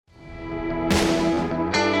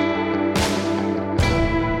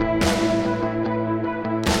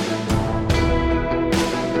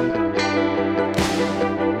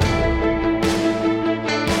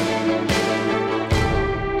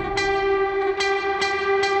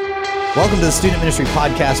Welcome to the Student Ministry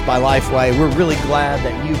Podcast by Lifeway. We're really glad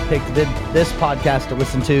that you picked this podcast to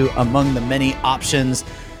listen to among the many options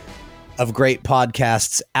of great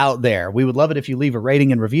podcasts out there. We would love it if you leave a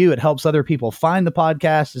rating and review. It helps other people find the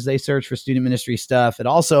podcast as they search for student ministry stuff. It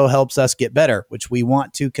also helps us get better, which we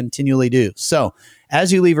want to continually do. So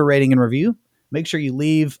as you leave a rating and review, make sure you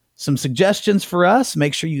leave some suggestions for us.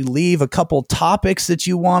 Make sure you leave a couple topics that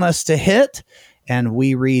you want us to hit, and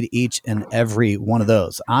we read each and every one of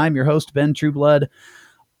those. I'm your host, Ben Trueblood.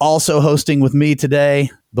 Also hosting with me today,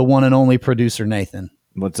 the one and only producer, Nathan.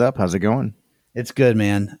 What's up? How's it going? It's good,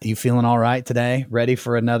 man. You feeling all right today? Ready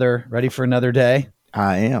for another day?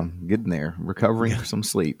 I am getting there, recovering from some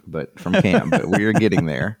sleep, but from camp, but we are getting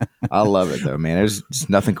there. I love it though, man. There's just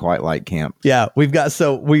nothing quite like camp. Yeah, we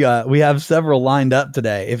have several lined up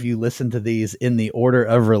today if you listen to these in the order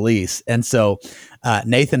of release. And so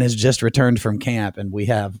Nathan has just returned from camp, and we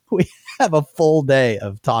have a full day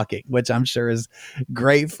of talking, which I'm sure is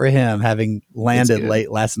great for him, having landed late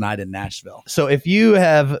last night in Nashville. So if you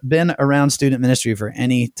have been around student ministry for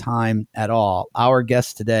any time at all, our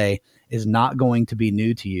guest today is not going to be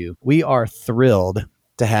new to you. We are thrilled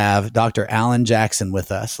to have Dr. Alan Jackson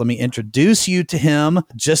with us. Let me introduce you to him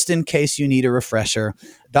just in case you need a refresher.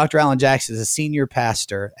 Dr. Alan Jackson is a senior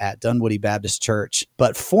pastor at Dunwoody Baptist Church,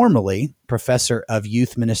 but formerly professor of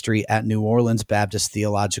youth ministry at New Orleans Baptist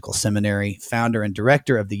Theological Seminary, founder and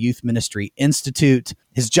director of the Youth Ministry Institute.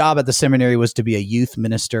 His job at the seminary was to be a youth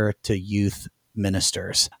minister to youth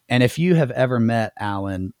ministers. And if you have ever met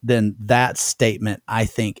Alan, then that statement, I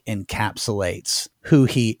think, encapsulates who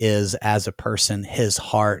he is as a person. His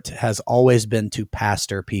heart has always been to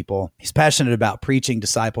pastor people. He's passionate about preaching,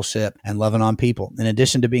 discipleship, and loving on people. In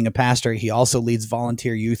addition to being a pastor, he also leads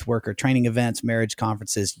volunteer youth worker training events, marriage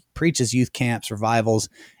conferences, preaches youth camps, revivals,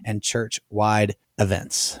 and church-wide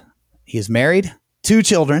events. He is married, 2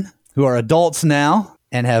 children who are adults now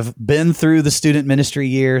and have been through the student ministry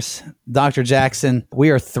years. Dr. Jackson, we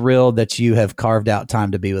are thrilled that you have carved out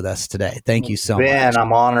time to be with us today. Thank you so much. Ben,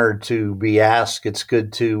 I'm honored to be asked. It's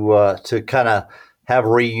good to kind of have a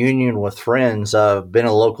reunion with friends. I've been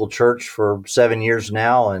in a local church for 7 years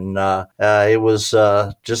now, and it was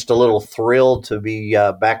just a little thrilled to be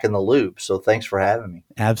back in the loop. So thanks for having me.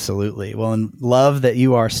 Absolutely. Well, and love that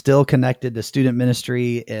you are still connected to student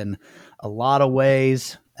ministry in a lot of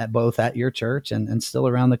ways, at your church and still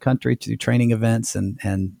around the country through training events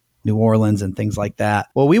and New Orleans and things like that.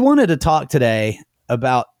 Well, we wanted to talk today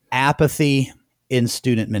about apathy in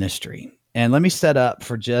student ministry. And let me set up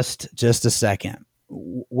for just a second.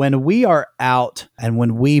 When we are out and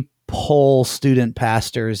when we poll student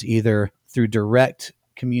pastors, either through direct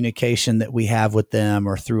communication that we have with them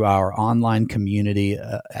or through our online community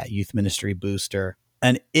at Youth Ministry Booster,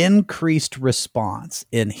 an increased response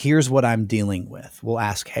in here's what I'm dealing with. We'll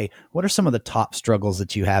ask, hey, what are some of the top struggles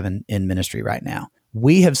that you have in ministry right now?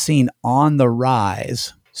 We have seen on the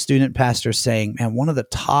rise student pastors saying, man, one of the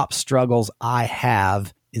top struggles I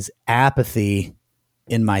have is apathy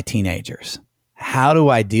in my teenagers. How do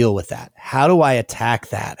I deal with that? How do I attack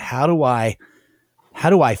that? How do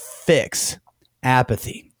I fix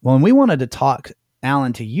apathy? Well, and we wanted to talk,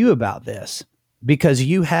 Alan, to you about this because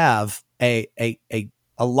you have a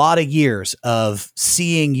lot of years of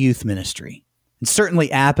seeing youth ministry. And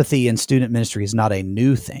certainly apathy in student ministry is not a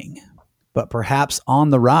new thing, but perhaps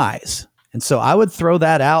on the rise. And so I would throw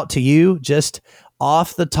that out to you just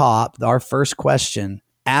off the top. Our first question,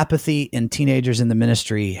 apathy in teenagers in the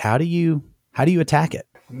ministry. How do you attack it?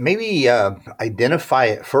 Maybe identify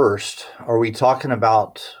it first. Are we talking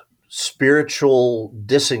about spiritual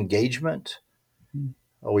disengagement?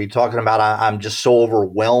 Are we talking about I'm just so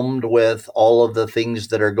overwhelmed with all of the things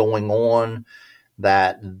that are going on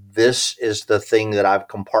that this is the thing that I've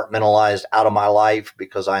compartmentalized out of my life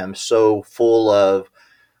because I am so full of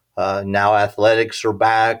now athletics are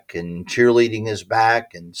back and cheerleading is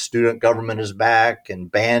back and student government is back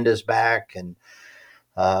and band is back and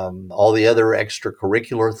all the other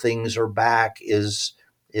extracurricular things are back is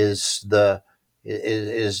the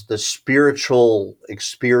spiritual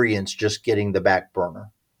experience just getting the back burner.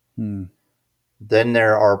 Then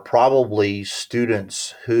there are probably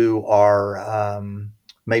students who are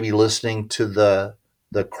maybe listening to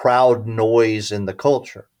the crowd noise in the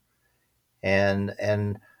culture,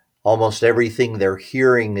 and almost everything they're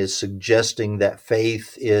hearing is suggesting that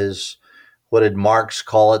faith is, what did Marx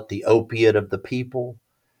call it, the opiate of the people.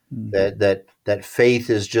 That faith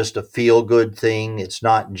is just a feel-good thing. It's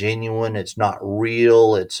not genuine. It's not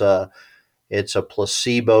real. It's a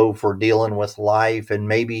placebo for dealing with life. And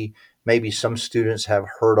maybe some students have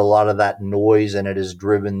heard a lot of that noise, and it has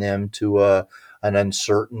driven them to an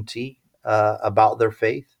uncertainty about their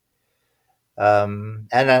faith.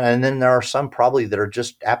 And then there are some probably that are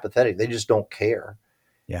just apathetic. They just don't care.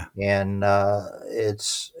 Yeah. And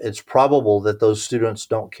it's probable that those students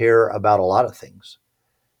don't care about a lot of things,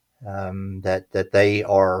 that they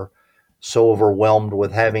are so overwhelmed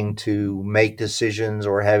with having to make decisions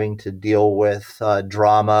or having to deal with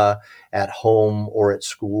drama at home or at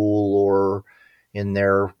school or in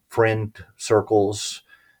their friend circles,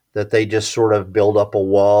 that they just sort of build up a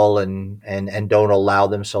wall and don't allow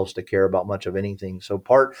themselves to care about much of anything. So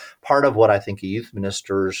part of what I think a youth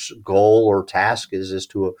minister's goal or task is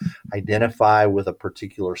to identify with a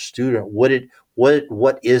particular student what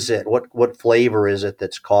is it, what flavor is it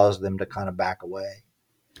that's caused them to kind of back away.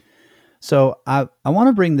 So I want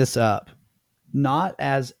to bring this up not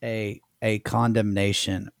as a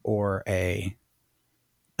condemnation or a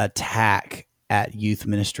attack at youth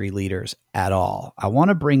ministry leaders at all. I want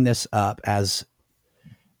to bring this up as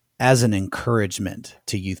an encouragement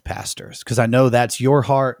to youth pastors, because I know that's your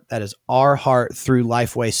heart. That is our heart through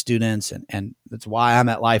Lifeway students. And that's why I'm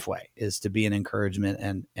at Lifeway, is to be an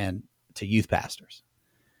encouragement and to youth pastors.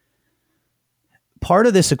 Part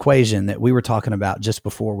of this equation that we were talking about just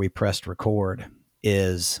before we pressed record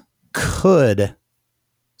is, could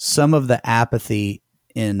some of the apathy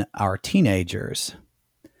in our teenagers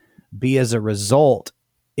be as a result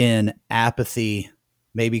in apathy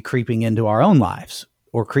maybe creeping into our own lives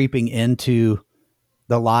or creeping into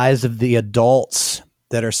the lives of the adults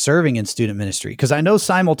that are serving in student ministry? Because I know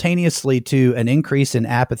simultaneously to an increase in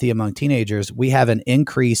apathy among teenagers, we have an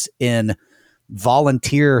increase in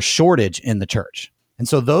volunteer shortage in the church. And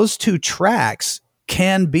so those two tracks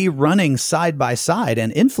can be running side by side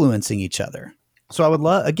and influencing each other. So I would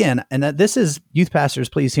love, again, and that this is, youth pastors,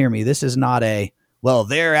 please hear me. This is not a, well,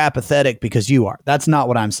 they're apathetic because you are. That's not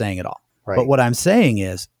what I'm saying at all. Right. But what I'm saying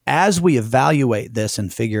is, as we evaluate this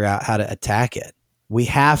and figure out how to attack it, we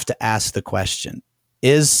have to ask the question,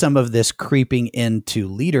 is some of this creeping into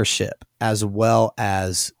leadership as well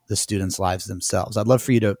as the students' lives themselves? I'd love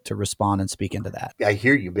for you to respond and speak into that. I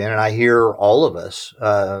hear you, Ben, and I hear all of us.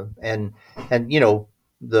 And you know,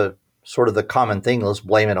 the sort of the common thing, let's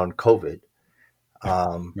blame it on COVID,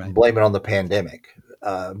 Right. blame it on the pandemic.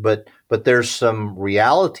 But there's some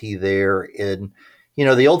reality there in, you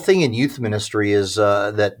know, the old thing in youth ministry is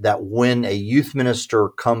that when a youth minister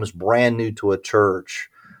comes brand new to a church,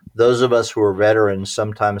 those of us who are veterans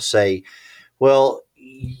sometimes say, well,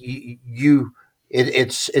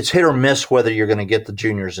 it's hit or miss whether you're going to get the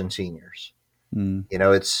juniors and seniors. You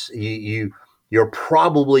know, you're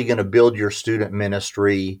probably going to build your student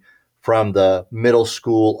ministry from the middle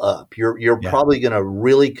school up. You're probably going to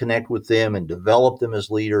really connect with them and develop them as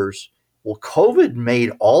leaders. Well, COVID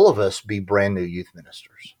made all of us be brand new youth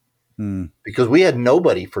ministers because we had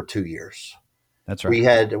nobody for 2 years. That's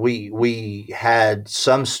right. We had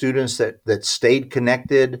some students that stayed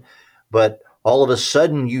connected, but all of a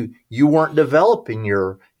sudden you weren't developing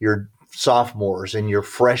your sophomores and your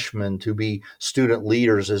freshmen to be student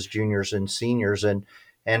leaders as juniors and seniors.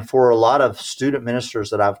 And for a lot of student ministers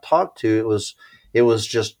that I've talked to, it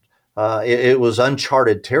was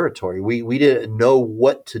uncharted territory. We didn't know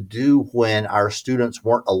what to do when our students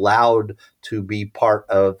weren't allowed to be part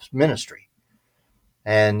of ministry.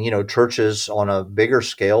 And, you know, churches on a bigger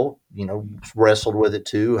scale, you know, wrestled with it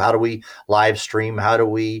too. How do we live stream? How do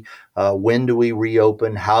we, when do we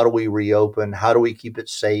reopen? How do we reopen? How do we keep it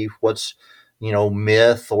safe? What's, you know,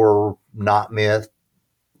 myth or not myth?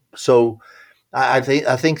 So I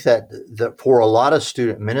think that for a lot of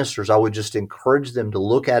student ministers, I would just encourage them to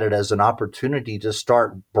look at it as an opportunity to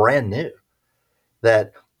start brand new.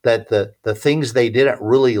 That the things they didn't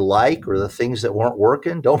really like or the things that weren't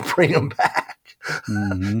working, don't bring them back.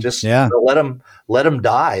 Just let them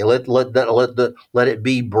die. Let it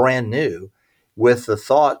be brand new, with the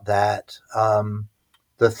thought that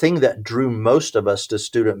the thing that drew most of us to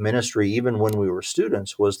student ministry, even when we were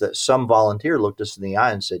students, was that some volunteer looked us in the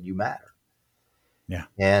eye and said, "You matter." Yeah.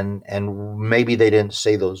 And maybe they didn't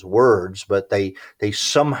say those words, but they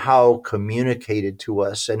somehow communicated to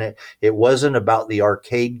us. And it wasn't about the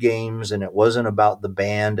arcade games and it wasn't about the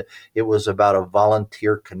band. It was about a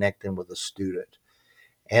volunteer connecting with a student.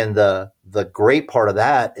 And the great part of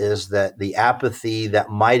that is that the apathy that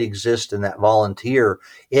might exist in that volunteer,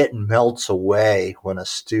 it melts away when a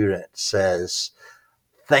student says,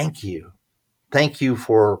 "Thank you. Thank you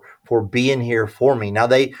for being here for me." Now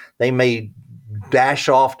they may dash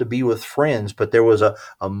off to be with friends, but there was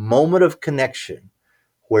a moment of connection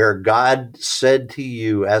where God said to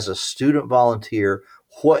you as a student volunteer,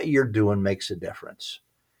 what you're doing makes a difference.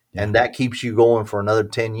 Yeah. And that keeps you going for another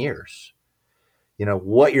 10 years. You know,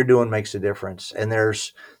 what you're doing makes a difference. And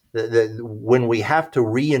there's when we have to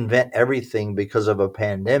reinvent everything because of a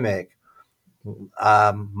pandemic,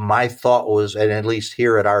 my thought was, and at least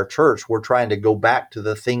here at our church, we're trying to go back to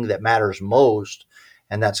the thing that matters most,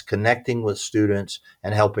 and that's connecting with students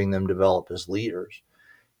and helping them develop as leaders.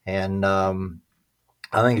 And I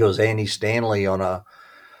think it was Andy Stanley on a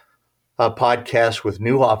podcast with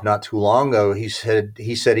Newhoff not too long ago. He said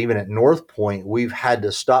even at North Point, we've had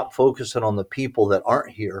to stop focusing on the people that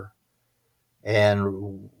aren't here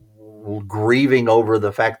and grieving over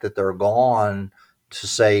the fact that they're gone, to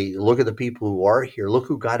say, look at the people who are here. Look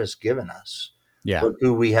who God has given us. Yeah. Look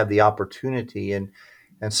who we have the opportunity. And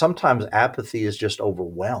sometimes apathy is just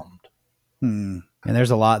overwhelmed. And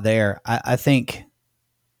there's a lot there. I think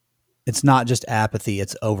it's not just apathy,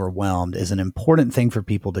 it's overwhelmed is an important thing for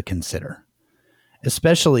people to consider,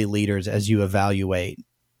 especially leaders, as you evaluate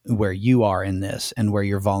where you are in this and where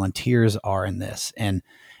your volunteers are in this. And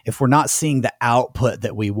if we're not seeing the output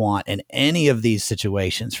that we want in any of these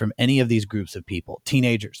situations from any of these groups of people,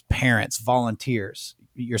 teenagers, parents, volunteers,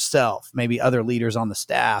 yourself, maybe other leaders on the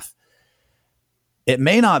staff, it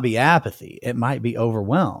may not be apathy. It might be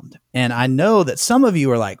overwhelmed. And I know that some of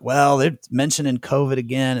you are like, well, they're mentioning COVID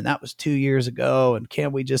again, and that was 2 years ago, and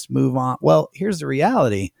can't we just move on? Well, here's the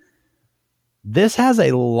reality. This has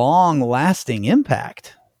a long-lasting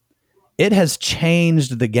impact. It has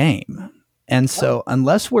changed the game. And so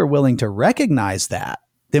unless we're willing to recognize that,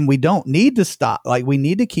 then we don't need to stop. Like, we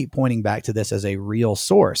need to keep pointing back to this as a real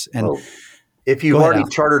source. And if you've already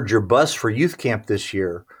chartered your bus for youth camp this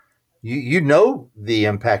year, you know the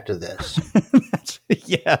impact of this.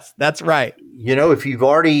 Yes, that's right. You know, if you've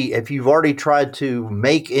already tried to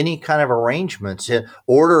make any kind of arrangements,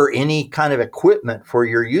 order any kind of equipment for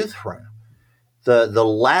your youth room, the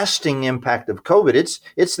lasting impact of COVID,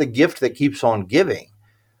 it's the gift that keeps on giving.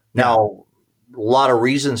 Now, a lot of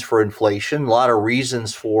reasons for inflation, a lot of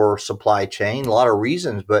reasons for supply chain, a lot of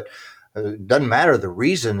reasons, but it doesn't matter the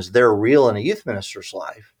reasons, they're real in a youth minister's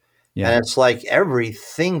life. Yeah. And it's like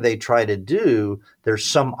everything they try to do, there's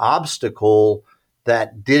some obstacle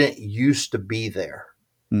that didn't used to be there.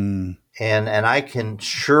 And I can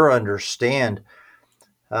sure understand,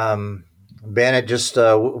 Bennett, just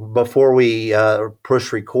before we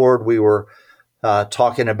push record, we were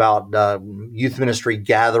talking about youth ministry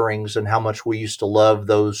gatherings and how much we used to love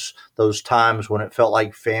those times when it felt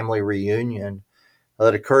like family reunion.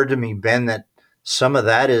 It occurred to me, Ben, that some of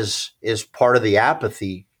that is part of the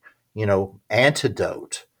apathy,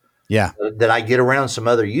 antidote. Yeah, that I get around some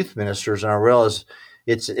other youth ministers, and I realize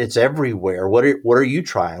it's everywhere. What are you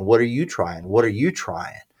trying? What are you trying? What are you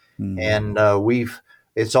trying? And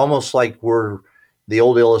it's almost like we're the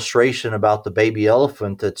old illustration about the baby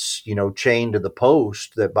elephant that's, chained to the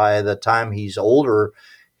post, that by the time he's older,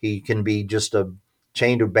 he can be just a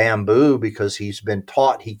chain to bamboo because he's been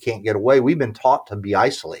taught he can't get away. We've been taught to be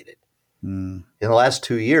isolated. In the last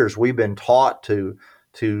 2 years, we've been taught to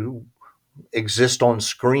exist on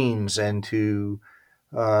screens and to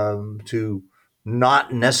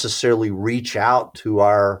not necessarily reach out to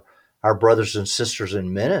our brothers and sisters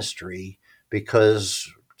in ministry, because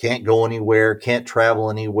can't go anywhere, can't travel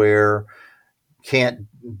anywhere, can't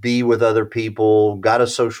be with other people, got a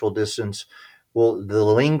social distance. Well, the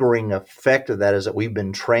lingering effect of that is that we've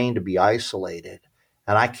been trained to be isolated.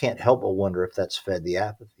 And I can't help but wonder if that's fed the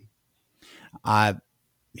apathy. I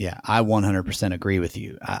 100% agree with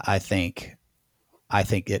you. I think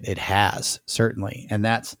it has, certainly. And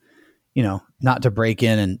that's, not to break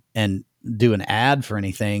in and do an ad for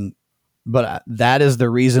anything, but that is the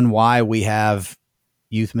reason why we have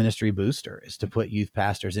Youth Ministry Booster, is to put youth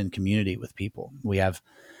pastors in community with people. We have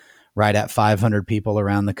right at 500 people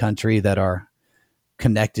around the country that are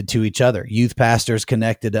connected to each other, youth pastors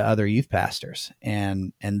connected to other youth pastors.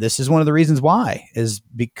 And this is one of the reasons why, is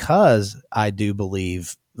because I do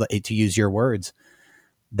believe, to use your words,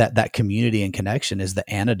 that community and connection is the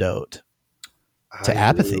antidote to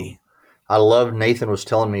apathy. I love Nathan was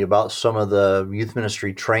telling me about some of the youth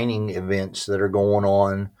ministry training events that are going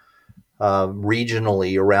on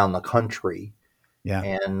regionally around the country. Yeah.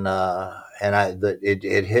 And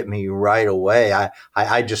it hit me right away.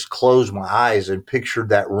 I just closed my eyes and pictured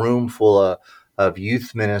that room full of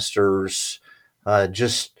youth ministers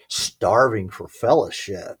just starving for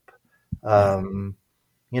fellowship. When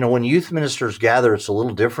youth ministers gather, it's a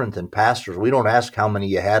little different than pastors. We don't ask how many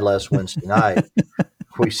you had last Wednesday night.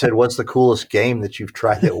 We said, what's the coolest game that you've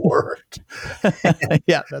tried that worked?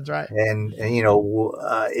 Yeah, that's right. And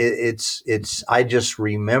I just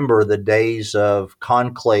remember the days of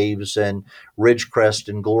conclaves and Ridgecrest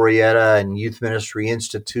and Glorietta and Youth Ministry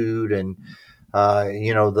Institute and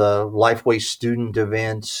The Lifeway student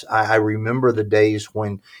events. I remember the days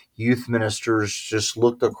when youth ministers just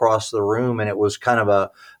looked across the room and it was kind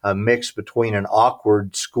of a mix between an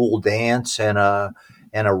awkward school dance and a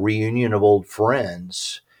reunion of old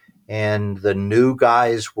friends. And the new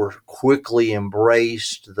guys were quickly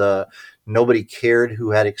embraced. Nobody cared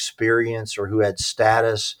who had experience or who had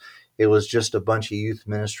status. It was just a bunch of youth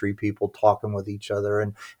ministry people talking with each other.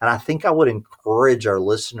 And I think I would encourage our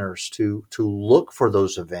listeners to look for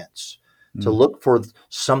those events, to look for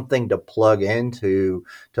something to plug into,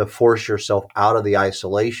 to force yourself out of the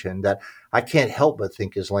isolation that I can't help but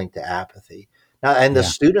think is linked to apathy. Now, and the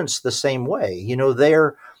students the same way.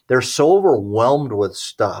 They're so overwhelmed with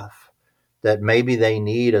stuff that maybe they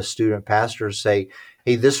need a student pastor to say,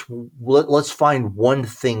 hey, let's find one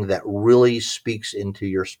thing that really speaks into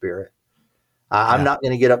your spirit. I'm not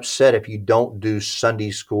going to get upset if you don't do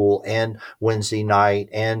Sunday school and Wednesday night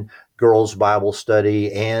and girls' Bible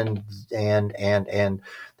study and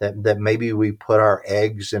that maybe we put our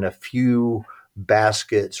eggs in a few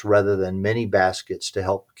baskets rather than many baskets to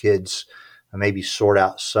help kids maybe sort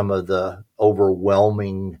out some of the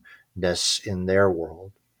overwhelmingness in their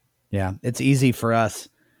world. Yeah, it's easy for us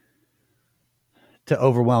to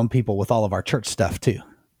overwhelm people with all of our church stuff too.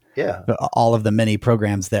 Yeah. All of the many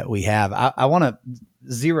programs that we have. I want to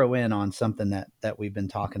zero in on something that we've been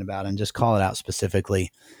talking about and just call it out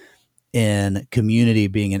specifically in community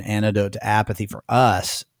being an antidote to apathy for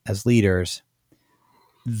us as leaders,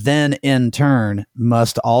 then in turn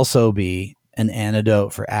must also be an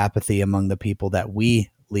antidote for apathy among the people that we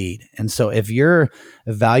lead. And so if you're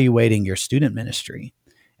evaluating your student ministry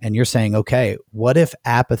and you're saying, okay, what if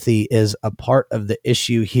apathy is a part of the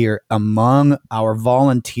issue here among our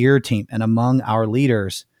volunteer team and among our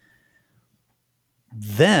leaders?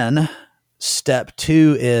 Then step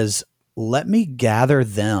 2 is let me gather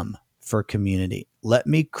them for community. Let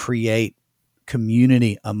me create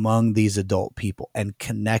community among these adult people and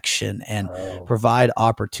connection and provide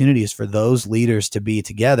opportunities for those leaders to be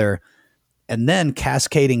together, and then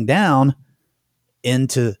cascading down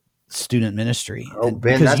into student ministry. Oh,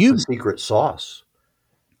 Ben, that's the secret sauce.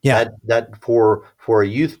 Yeah. That for a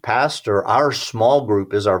youth pastor, our small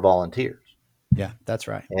group is our volunteers. Yeah, that's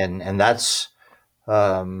right. And that's,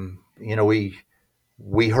 we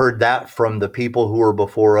heard that from the people who were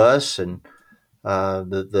before us. And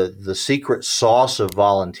the secret sauce of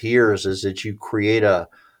volunteers is that you create a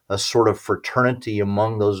sort of fraternity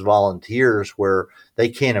among those volunteers where they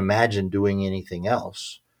can't imagine doing anything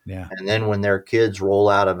else. Yeah. And then when their kids roll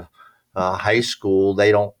out of high school,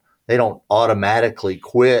 they don't automatically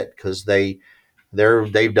quit because they've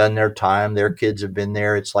done their time. Their kids have been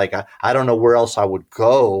there. It's like, I don't know where else I would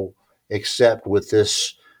go except with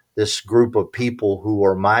this group of people who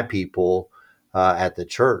are my people at the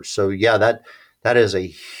church. So yeah, that is a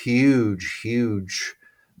huge, huge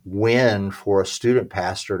win for a student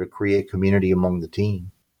pastor to create community among the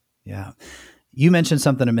team. Yeah. You mentioned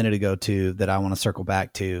something a minute ago too that I want to circle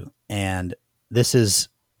back to, and this is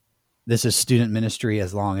student ministry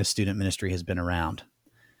as long as student ministry has been around.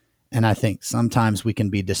 And I think sometimes we can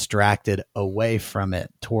be distracted away from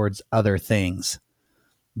it towards other things.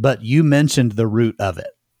 But you mentioned the root of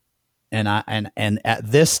it. And at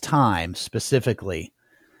this time specifically,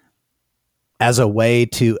 as a way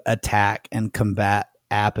to attack and combat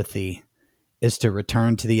apathy, is to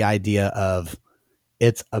return to the idea of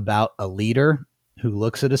it's about a leader who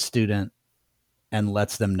looks at a student and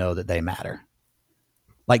lets them know that they matter.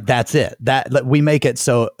 Like, that's it. That we make it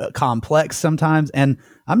so complex sometimes. And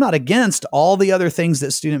I'm not against all the other things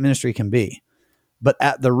that student ministry can be, but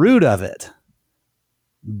at the root of it,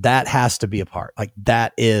 that has to be a part. Like,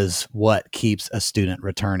 that is what keeps a student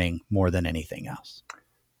returning more than anything else.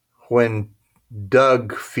 When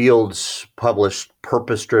Doug Fields published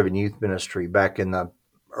Purpose-Driven Youth Ministry back in the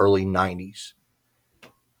early 90s,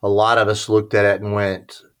 a lot of us looked at it and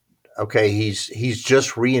went, okay, he's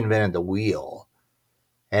just reinvented the wheel.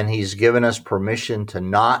 And he's given us permission to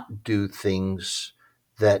not do things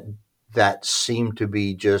that seem to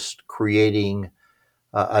be just creating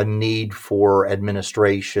a need for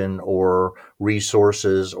administration or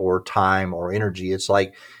resources or time or energy. It's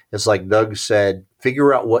like Doug said,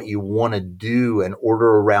 figure out what you want to do and order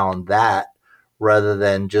around that rather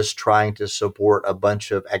than just trying to support a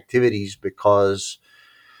bunch of activities because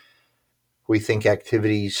we think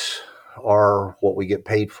activities are what we get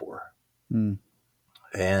paid for. Mm.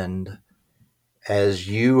 And as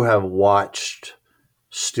you have watched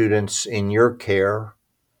students in your care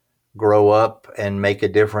grow up and make a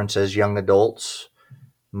difference as young adults,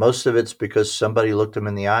 most of it's because somebody looked them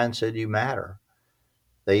in the eye and said, you matter.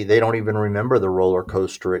 They don't even remember the roller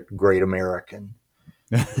coaster at Great American.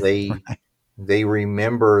 They Right. they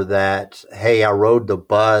remember that, hey, I rode the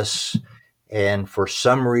bus and for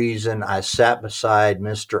some reason I sat beside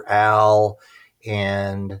Mr. Al,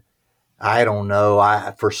 and I don't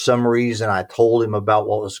know, for some reason I told him about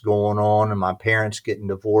what was going on and my parents getting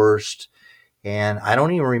divorced, and I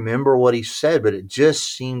don't even remember what he said, but it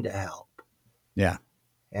just seemed to help. Yeah.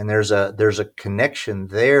 And there's a connection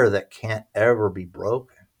there that can't ever be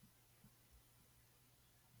broken.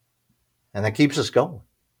 And that keeps us going.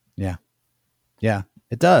 Yeah. Yeah,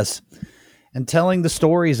 it does. And telling the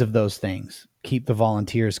stories of those things keep the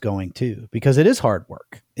volunteers going too, because it is hard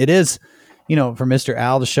work. It is, for Mr.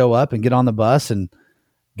 Al to show up and get on the bus and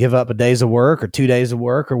give up a day's of work or 2 days of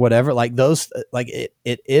work or whatever, like those, like it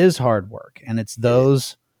is hard work. And it's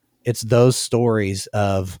those stories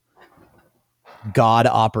of God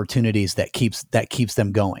opportunities that keeps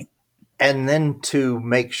them going. And then to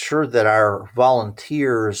make sure that our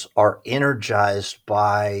volunteers are energized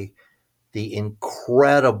by the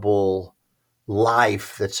incredible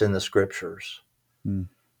life that's in the scriptures.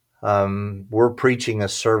 We're preaching a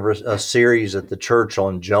series at the church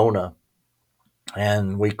on Jonah,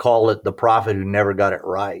 and we call it The Prophet Who Never Got It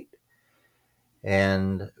Right.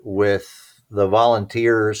 And with the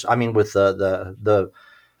volunteers, with the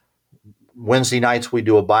Wednesday nights, we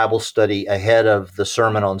do a Bible study ahead of the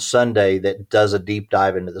sermon on Sunday that does a deep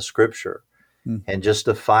dive into the scripture. And just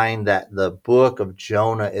to find that the book of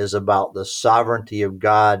Jonah is about the sovereignty of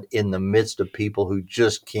God in the midst of people who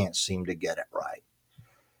just can't seem to get it right.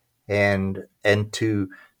 And to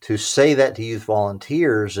say that to youth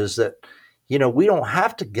volunteers is that, we don't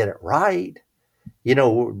have to get it right.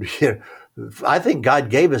 I think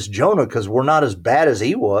God gave us Jonah because we're not as bad as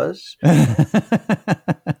he was.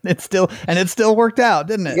 It still worked out,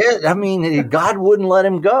 didn't it? Yeah, God wouldn't let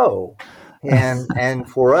him go. And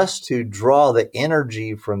for us to draw the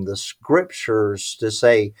energy from the scriptures to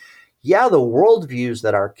say, yeah, the worldviews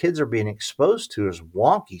that our kids are being exposed to is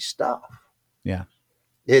wonky stuff. Yeah.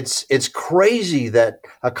 It's crazy that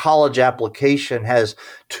a college application has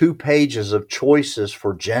 2 pages of choices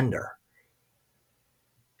for gender.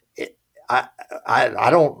 I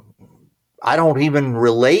don't even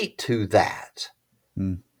relate to that.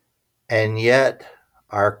 And yet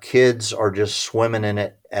our kids are just swimming in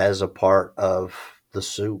it as a part of the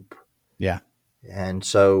soup. Yeah. And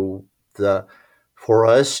so for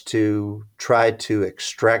us to try to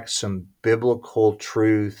extract some biblical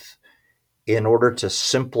truth in order to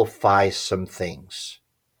simplify some things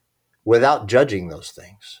without judging those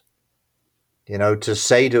things, to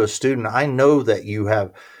say to a student, I know that you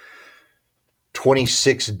have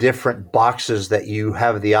 26 different boxes that you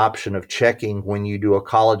have the option of checking when you do a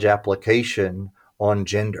college application on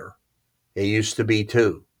gender. It used to be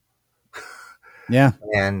 2. Yeah.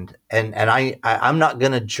 And I'm not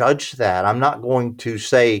going to judge that. I'm not going to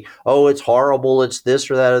say, oh, it's horrible, it's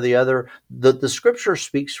this or that or the other. The scripture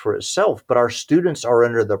speaks for itself, but our students are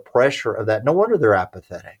under the pressure of that. No wonder they're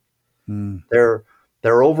apathetic. They're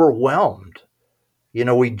overwhelmed.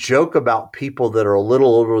 We joke about people that are a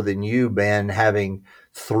little older than you, Ben, having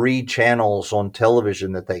 3 channels on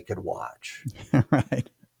television that they could watch. Right.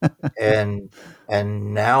 And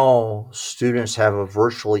now students have a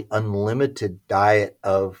virtually unlimited diet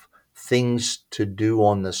of things to do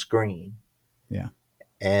on the screen. Yeah.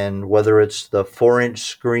 And whether it's the 4-inch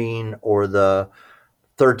screen or the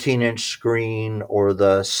 13-inch screen or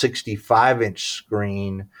the 65-inch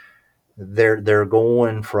screen, they're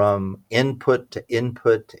going from input to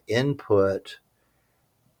input to input.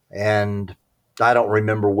 And I don't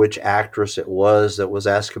remember which actress it was that was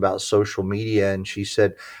asked about social media, and she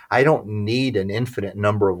said, I don't need an infinite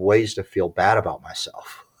number of ways to feel bad about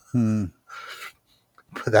myself. But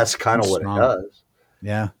that's kind of what it does.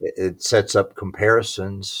 Yeah. It sets up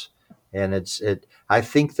comparisons, and I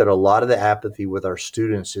think that a lot of the apathy with our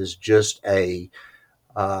students is just a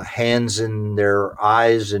hands in their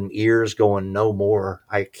eyes and ears going, no more.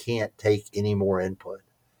 I can't take any more input.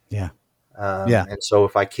 Yeah. And so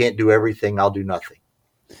if I can't do everything, I'll do nothing.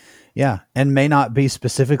 Yeah. And may not be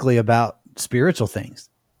specifically about spiritual things.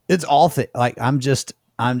 It's all like I'm just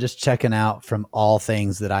checking out from all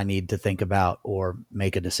things that I need to think about or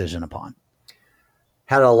make a decision upon.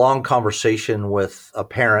 Had a long conversation with a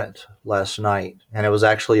parent last night, and it was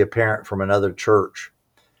actually a parent from another church.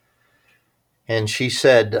 And she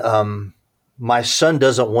said, my son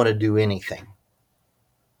doesn't want to do anything.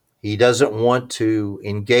 He doesn't want to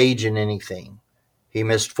engage in anything. He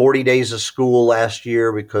missed 40 days of school last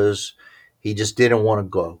year because he just didn't want to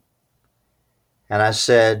go. And I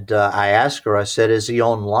said, I said, is he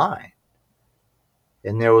online?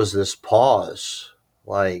 And there was this pause.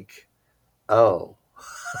 like, oh,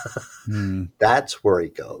 that's where he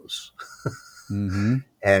goes.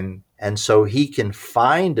 Mm-hmm. And so he can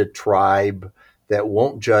find a tribe that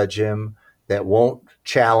won't judge him, that won't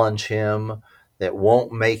challenge him, that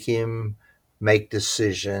won't make him make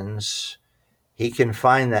decisions. He can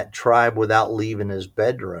find that tribe without leaving his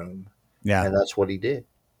bedroom. Yeah. And that's what he did.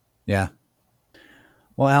 Yeah.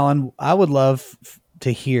 Well, Alan, I would love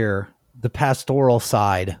to hear the pastoral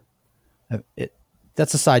side of it.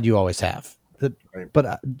 That's a side you always have. Right.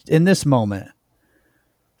 But in this moment,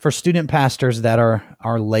 for student pastors that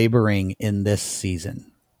are laboring in this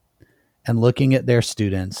season and looking at their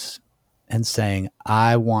students and saying,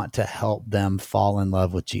 I want to help them fall in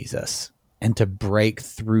love with Jesus and to break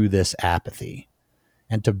through this apathy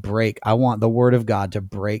and I want the word of God to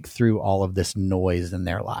break through all of this noise in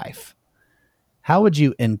their life. How would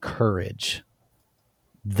you encourage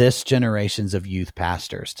this generations of youth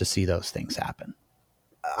pastors to see those things happen?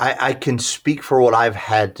 I can speak for what I've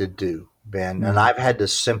had to do, Ben, and I've had to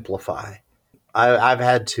simplify. I've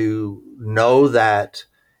had to know that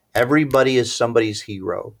everybody is somebody's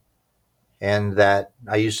hero. And that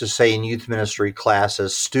I used to say in youth ministry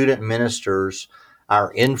classes, student ministers,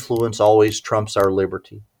 our influence always trumps our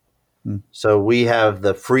liberty. So we have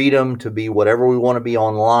the freedom to be whatever we want to be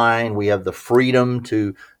online. We have the freedom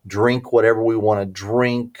to drink whatever we want to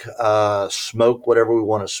drink, smoke whatever we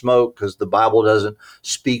want to smoke, because the Bible doesn't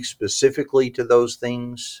speak specifically to those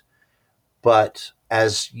things. But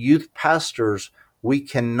as youth pastors, we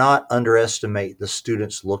cannot underestimate the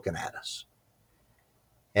students looking at us.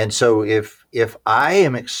 And so if I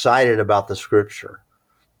am excited about the scripture,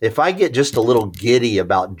 if I get just a little giddy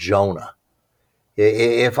about Jonah,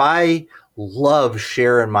 if I love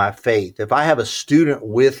sharing my faith, if I have a student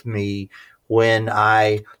with me when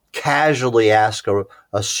I casually ask a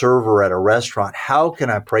server at a restaurant, how can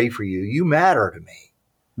I pray for you? You matter to me.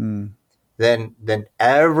 Then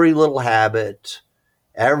every little habit,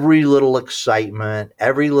 every little excitement,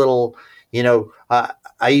 every little,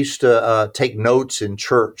 I used to take notes in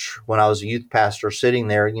church when I was a youth pastor, sitting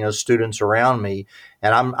there, students around me,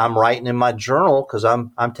 and I'm writing in my journal because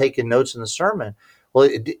I'm taking notes in the sermon. Well,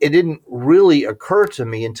 it didn't really occur to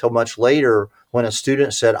me until much later when a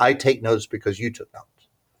student said, "I take notes because you took notes."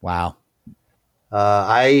 Wow.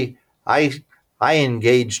 I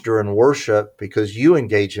engage during worship because you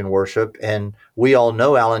engage in worship, and we all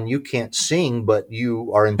know, Alan, you can't sing, but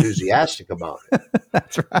you are enthusiastic about it.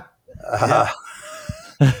 That's right.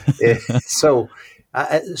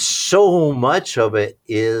 So much of it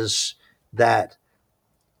is that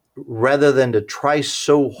rather than to try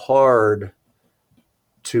so hard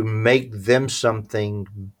to make them something,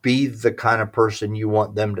 be the kind of person you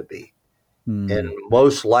want them to be. And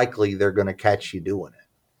most likely they're going to catch you doing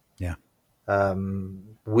it. Yeah.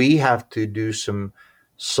 We have to do some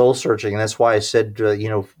soul searching. And that's why I said,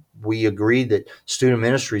 we agreed that student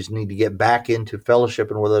ministries need to get back into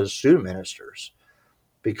fellowshipping with other student ministers.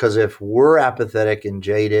 Because if we're apathetic and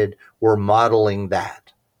jaded, we're modeling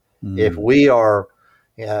that. If we are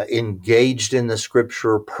engaged in the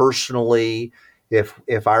scripture personally,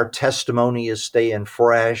 if our testimony is staying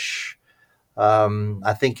fresh,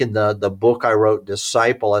 I think in the book I wrote,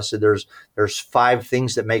 Disciple, I said there's 5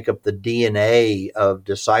 things that make up the DNA of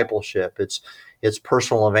discipleship. It's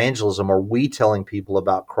personal evangelism. Are we telling people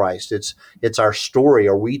about Christ? It's our story.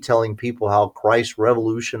 Are we telling people how Christ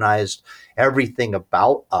revolutionized everything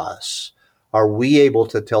about us? Are we able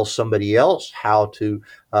to tell somebody else how to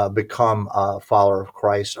become a follower of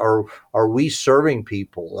Christ? Are we serving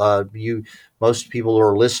people? Most people who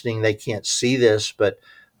are listening, they can't see this, but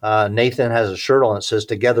Nathan has a shirt on that says,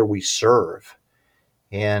 "Together we serve."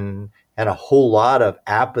 And a whole lot of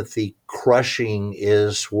apathy crushing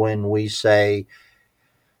is when we say,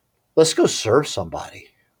 let's go serve somebody.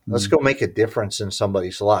 Let's go make a difference in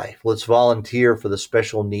somebody's life. Let's volunteer for the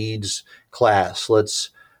special needs class. We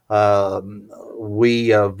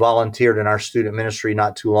volunteered in our student ministry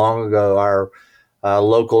not too long ago. Our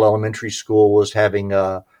local elementary school was having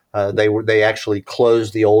they actually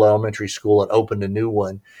closed the old elementary school and opened a new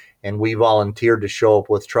one. And we volunteered to show up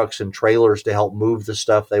with trucks and trailers to help move the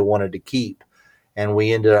stuff they wanted to keep. And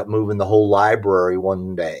we ended up moving the whole library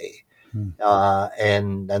one day.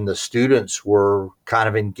 And the students were kind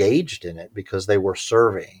of engaged in it because they were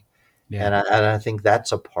serving. Yeah. And I think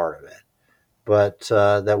that's a part of it. But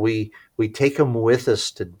that we take them with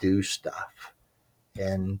us to do stuff.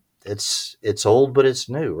 And it's old, but it's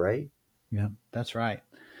new, right? Yeah, that's right.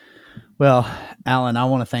 Well, Alan, I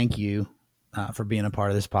want to thank you for being a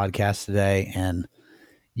part of this podcast today. And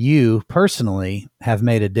you personally have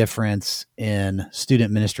made a difference in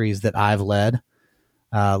student ministries that I've led.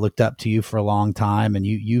 looked up to you for a long time, and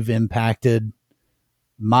you've impacted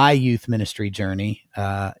my youth ministry journey.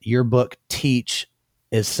 Your book, Teach,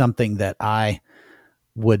 is something that I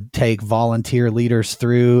would take volunteer leaders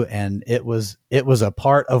through, and it was a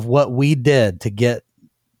part of what we did to get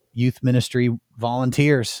youth ministry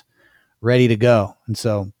volunteers ready to go. And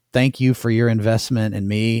so thank you for your investment in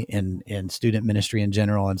me and in student ministry in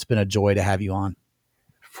general. And it's been a joy to have you on.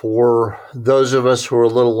 For those of us who are a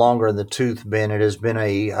little longer in the tooth, Ben, it has been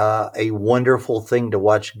a wonderful thing to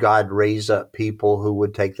watch God raise up people who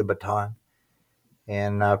would take the baton.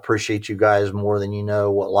 And I appreciate you guys more than you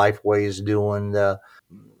know what Lifeway is doing.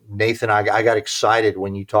 Nathan, I got excited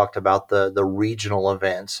when you talked about the regional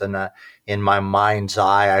events, and in my mind's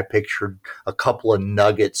eye, I pictured a couple of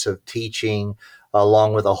nuggets of teaching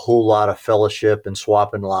along with a whole lot of fellowship and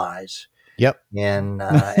swapping lies. Yep. And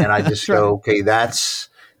I just go, okay, that's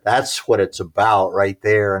what it's about right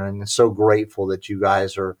there. And I'm so grateful that you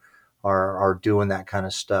guys are doing that kind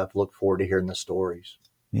of stuff. Look forward to hearing the stories.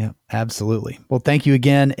 Yeah, absolutely. Well, thank you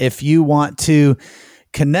again. If you want to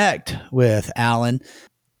connect with Alan,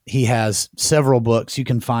 he has several books. You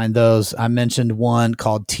can find those. I mentioned one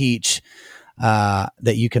called Teach that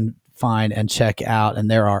you can find and check out. And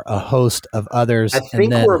there are a host of others. I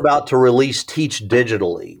think we're about to release Teach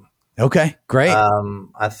digitally. Okay, great.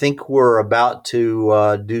 I think we're about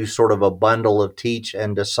to do sort of a bundle of Teach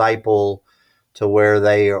and Disciple to where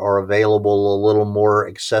they are available a little more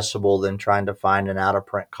accessible than trying to find an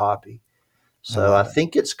out-of-print copy. So I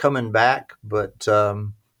think it's coming back, but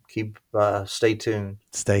stay tuned.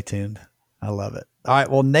 Stay tuned. I love it. All right.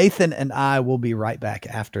 Well, Nathan and I will be right back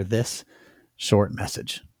after this short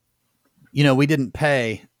message. You know, we didn't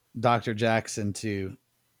pay Dr. Jackson to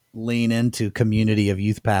lean into community of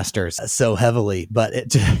youth pastors so heavily, but it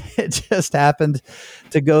just happened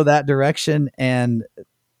to go that direction, and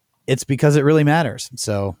it's because it really matters.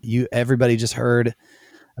 So everybody just heard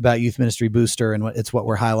about Youth Ministry Booster, and it's what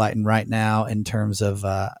we're highlighting right now in terms of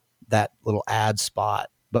that little ad spot.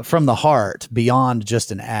 But from the heart, beyond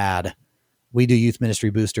just an ad, we do Youth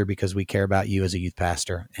Ministry Booster because we care about you as a youth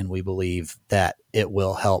pastor, and we believe that it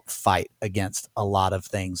will help fight against a lot of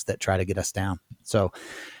things that try to get us down. So,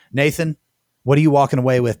 Nathan, what are you walking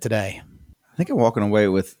away with today? I think I'm walking away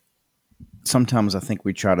with, sometimes I think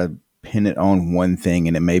we try to pin it on one thing,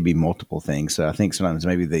 and it may be multiple things. So I think sometimes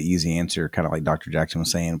maybe the easy answer, kind of like Dr. Jackson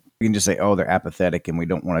was saying, we can just say, oh, they're apathetic, and we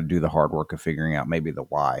don't want to do the hard work of figuring out maybe the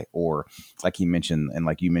why. Or like he mentioned, and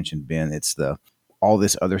like you mentioned, Ben, it's all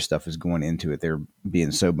this other stuff is going into it. They're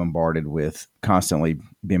being so bombarded with, constantly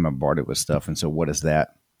being bombarded with stuff. And so what is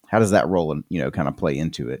that? How does that role and, kind of play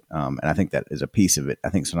into it? And I think that is a piece of it. I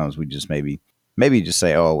think sometimes we just maybe just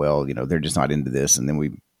say, oh, well, they're just not into this. And then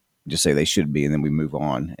we just say they should be, and then we move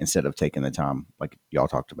on instead of taking the time, like y'all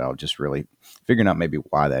talked about, just really figuring out maybe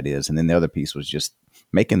why that is. And then the other piece was just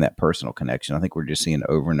making that personal connection. I think we're just seeing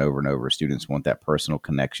over and over and over, students want that personal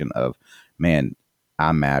connection of, man,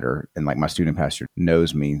 I matter. And like my student pastor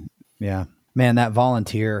knows me. Yeah, man, that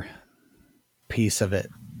volunteer piece of it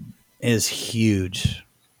is huge.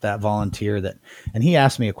 That volunteer and he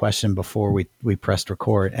asked me a question before we pressed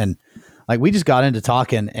record, and like, we just got into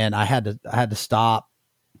talking, and I had to stop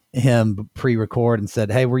him pre-record and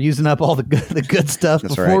said, hey, we're using up all the good stuff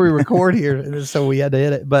before we record here. So we had to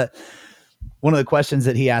hit it. But one of the questions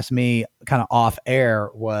that he asked me kind of off air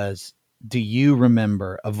was, do you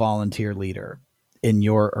remember a volunteer leader in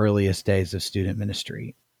your earliest days of student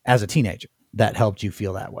ministry as a teenager that helped you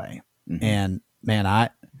feel that way? Mm-hmm. And man,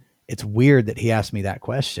 it's weird that he asked me that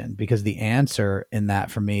question, because the answer in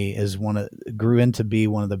that for me is grew into be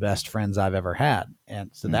one of the best friends I've ever had. And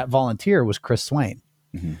so that volunteer was Chris Swain,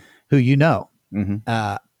 who you know.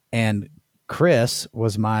 Mm-hmm. And Chris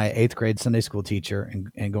was my 8th grade Sunday school teacher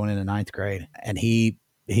and going into 9th grade. And he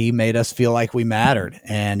made us feel like we mattered.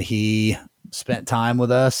 And he spent time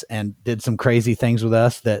with us and did some crazy things with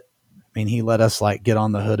us he let us like get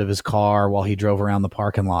on the hood of his car while he drove around the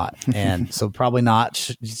parking lot. And so probably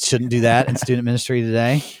shouldn't do that in student ministry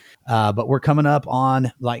today. But we're coming up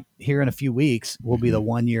on, like, here in a few weeks will be the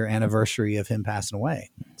 1-year anniversary of him passing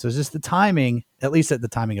away. So it's just the timing, at least at the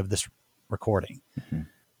timing of this recording,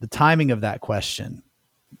 the timing of that question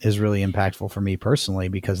is really impactful for me personally,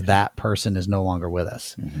 because that person is no longer with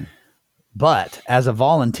us. But as a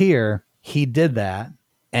volunteer, he did that,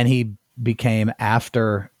 and he became,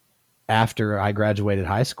 after I graduated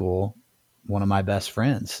high school, one of my best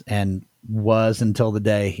friends, and was until the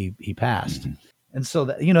day he passed. And so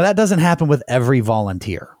that, that doesn't happen with every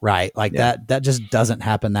volunteer, right? Like that just doesn't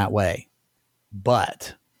happen that way.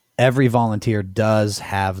 But every volunteer does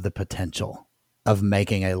have the potential of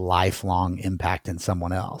making a lifelong impact in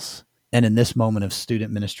someone else. And in this moment of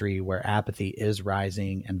student ministry where apathy is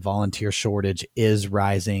rising and volunteer shortage is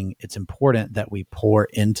rising, it's important that we pour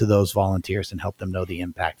into those volunteers and help them know the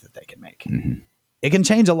impact that they can make. Mm-hmm. It can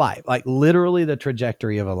change a life. Like literally the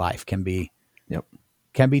trajectory of a life can be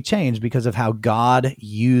changed because of how God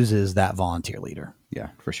uses that volunteer leader. Yeah,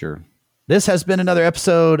 for sure. This has been another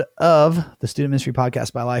episode of the Student Ministry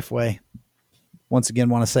Podcast by Lifeway. Once again,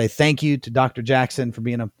 want to say thank you to Dr. Jackson for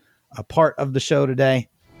being a part of the show today.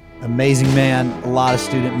 Amazing man, a lot of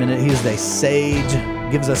student minute. He's a sage,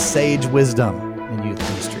 gives us sage wisdom in youth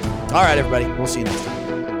ministry. All right, everybody. We'll see you next time.